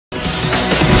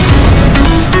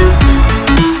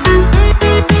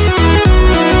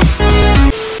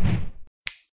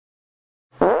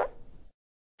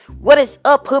What is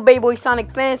up, Hood Baby Boy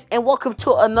Sonic fans, and welcome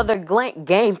to another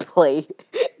gameplay.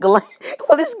 Well,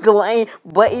 it's Glenn,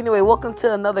 but anyway, welcome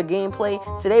to another gameplay.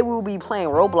 Today we will be playing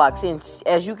Roblox, and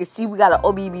as you can see, we got an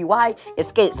OBBY,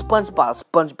 escape SpongeBob.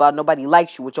 SpongeBob, nobody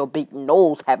likes you with your big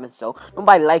nose having so.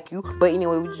 Nobody like you, but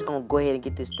anyway, we're just gonna go ahead and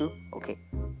get this through. Okay,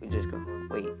 we just go,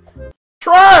 wait.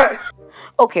 Try!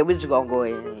 Okay, we're just gonna go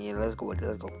ahead and yeah, let's go with it,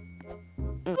 let's go.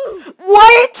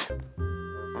 What?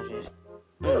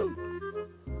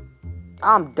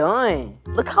 I'm done.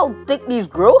 Look how thick these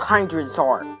grill hydrants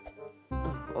are.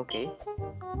 Okay.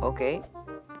 Okay.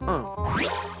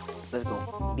 Let's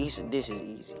go. This is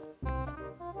easy.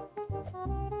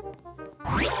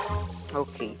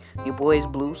 Okay. Your boy is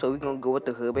blue, so we're gonna go with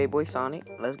the Hood Baby Boy Sonic.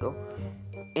 Let's go.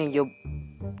 And your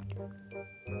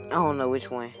I don't know which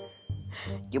one.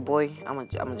 Your boy, I'm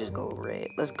gonna just go red.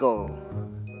 Let's go.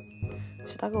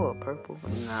 Should I go with purple?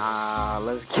 Nah,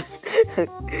 let's get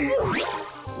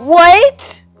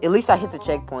What? At least I hit the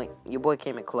checkpoint. Your boy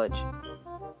came in clutch.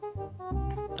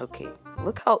 Okay.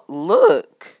 Look how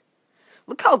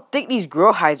thick these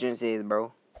grill hydrants is,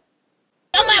 bro.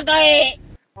 Oh my god.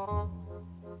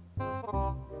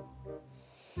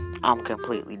 I'm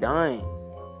completely done.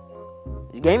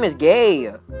 This game is gay.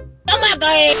 Oh my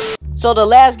god. So the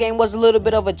last game was a little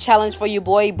bit of a challenge for your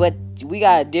boy, but we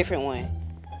got a different one.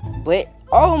 But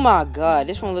oh my god,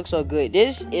 this one looks so good.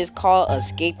 This is called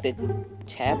Escape the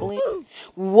Tablet.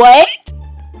 What?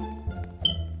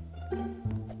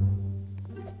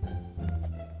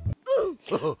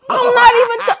 I'm not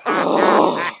even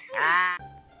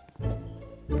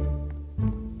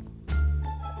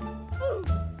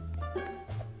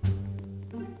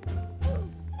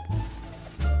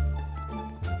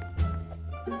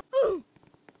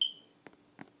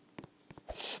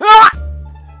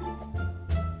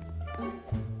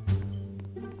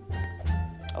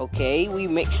Okay, we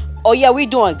make. Oh yeah, we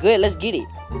doing good. Let's get it.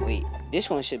 Wait, this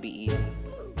one should be easy.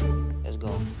 Let's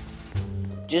go.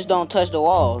 Just don't touch the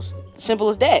walls. Simple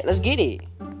as that. Let's get it.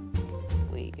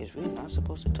 Wait, is we not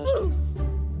supposed to touch the?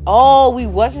 Oh, we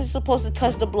wasn't supposed to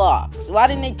touch the blocks. Why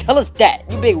didn't they tell us that?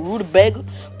 You big rutabaga.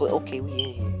 But okay, we in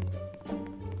here.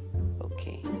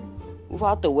 Okay, move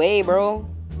out the way, bro.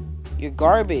 You're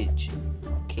garbage.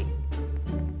 Okay,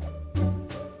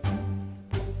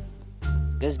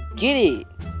 let's get it.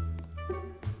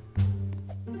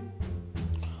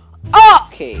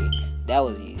 Okay, that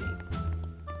was easy.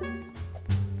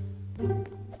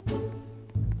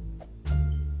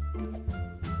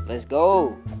 Let's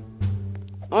go.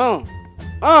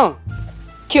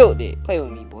 Killed it. Play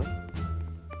with me, boy.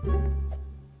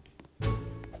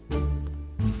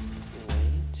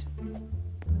 Wait.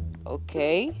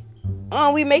 Okay.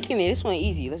 We making it. This one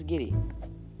easy. Let's get it.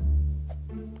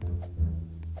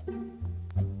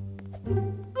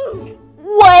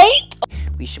 Wait.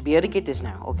 We should be able to get this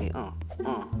now. Okay.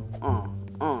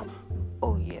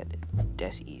 Oh yeah,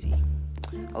 that's easy.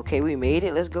 Okay, we made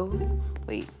it. Let's go.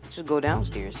 Wait, just go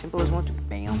downstairs. Simple as one, two.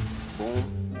 Bam, boom,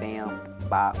 bam,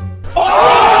 bop.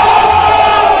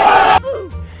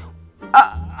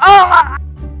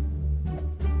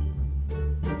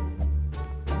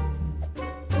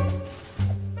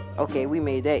 Okay, we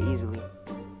made that easily.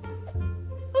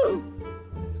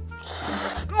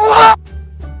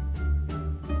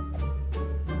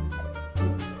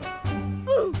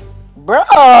 Bro!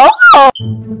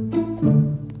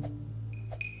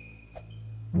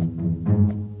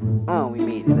 Oh, we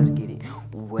made it. Let's get it.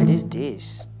 What is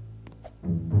this?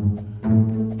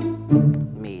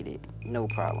 Made it. No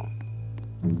problem.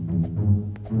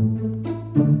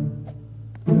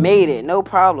 Made it. No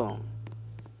problem.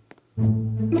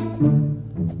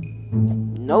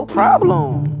 No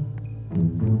problem.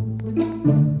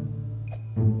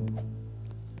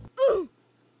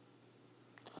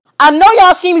 I know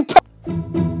y'all see me.